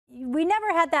we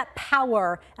never had that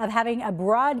power of having a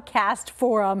broadcast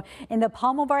forum in the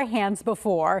palm of our hands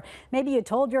before. Maybe you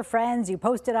told your friends, you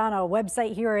posted on a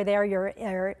website here or there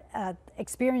your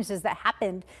experiences that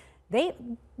happened.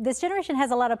 This generation has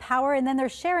a lot of power, and then they're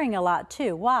sharing a lot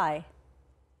too. Why?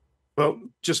 Well,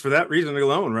 just for that reason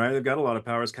alone, right? They've got a lot of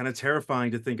power. It's kind of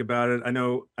terrifying to think about it. I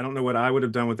don't know what I would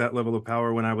have done with that level of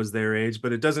power when I was their age,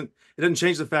 but it doesn't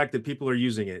change the fact that people are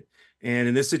using it. And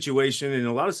in this situation, in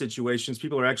a lot of situations,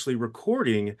 people are actually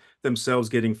recording themselves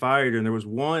getting fired. And there was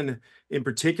one in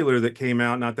particular that came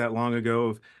out not that long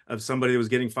ago of somebody that was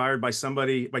getting fired by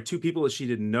two people that she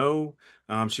didn't know.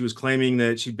 She was claiming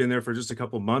that she'd been there for just a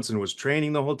couple months and was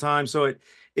training the whole time. So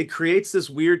it creates this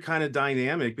weird kind of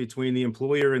dynamic between the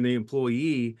employer and the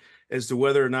employee as to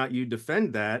whether or not you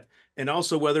defend that, and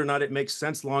also whether or not it makes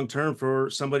sense long term for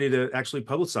somebody to actually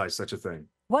publicize such a thing.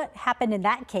 What happened in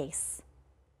that case?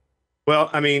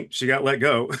 Well, I mean, she got let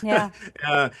go. Yeah.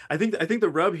 I think the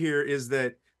rub here is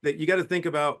that you got to think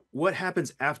about what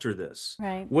happens after this.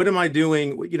 Right. What am I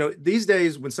doing? These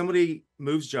days when somebody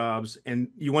moves jobs and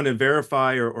you want to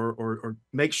verify or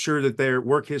make sure that their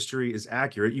work history is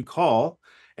accurate, you call,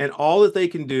 and all that they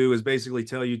can do is basically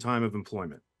tell you time of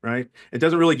employment, right? It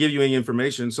doesn't really give you any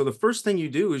information. So the first thing you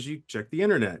do is you check the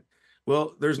internet.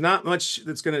 Well, there's not much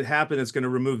that's going to happen that's going to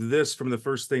remove this from the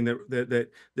first thing that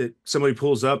somebody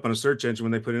pulls up on a search engine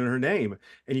when they put in her name.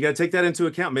 And you got to take that into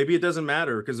account. Maybe it doesn't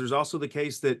matter because there's also the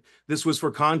case that this was for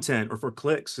content or for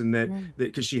clicks, and that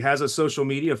because she has a social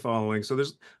media following. So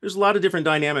there's a lot of different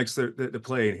dynamics that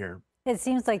play in here. It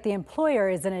seems like the employer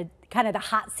is in a kind of the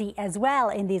hot seat as well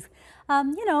in these,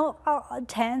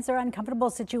 tense or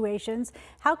uncomfortable situations.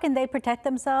 How can they protect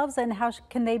themselves, and how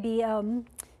can they be,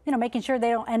 making sure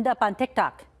they don't end up on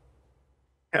TikTok?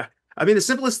 Yeah. I mean, the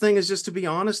simplest thing is just to be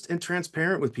honest and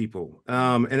transparent with people.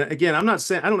 And again, I'm not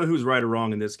saying I don't know who's right or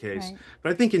wrong in this case, Right.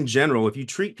 but I think in general, if you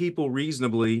treat people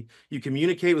reasonably, you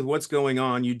communicate with what's going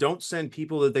on, you don't send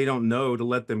people that they don't know to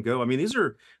let them go. I mean, these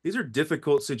are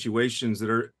difficult situations that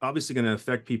are obviously going to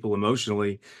affect people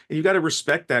emotionally, and you got to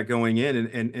respect that going in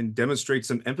and demonstrate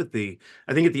some empathy.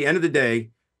 I think at the end of the day,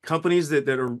 companies that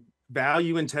are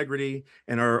value integrity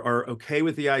and are okay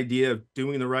with the idea of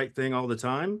doing the right thing all the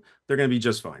time, they're going to be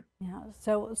just fine. Yeah.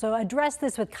 So address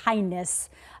this with kindness,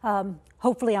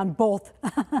 hopefully on both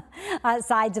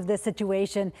sides of this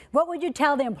situation. What would you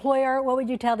tell the employer? What would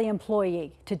you tell the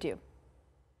employee to do?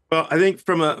 Well, I think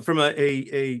from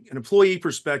an employee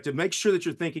perspective, make sure that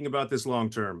you're thinking about this long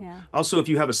term. Yeah. Also, if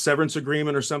you have a severance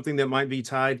agreement or something that might be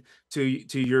tied to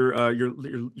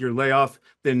your layoff,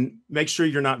 then make sure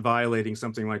you're not violating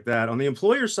something like that. On the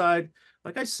employer side,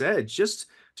 like I said, just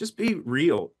be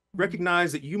real.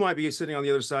 Recognize that you might be sitting on the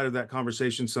other side of that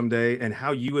conversation someday and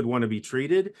how you would want to be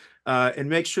treated, and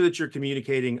make sure that you're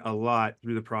communicating a lot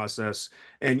through the process.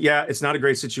 And yeah, it's not a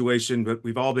great situation, but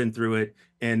we've all been through it.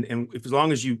 And if, as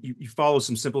long as you follow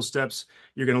some simple steps,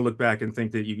 you're going to look back and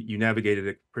think that you navigated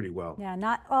it pretty well. Yeah,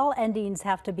 not all endings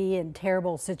have to be in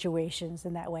terrible situations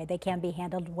in that way. They can be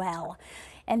handled well,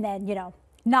 and then,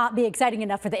 not be exciting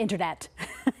enough for the internet.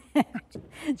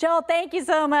 Joel, thank you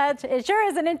so much. It sure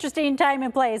is an interesting time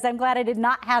and place. I'm glad I did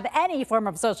not have any form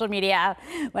of social media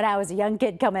when I was a young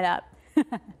kid coming up.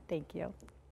 Thank you.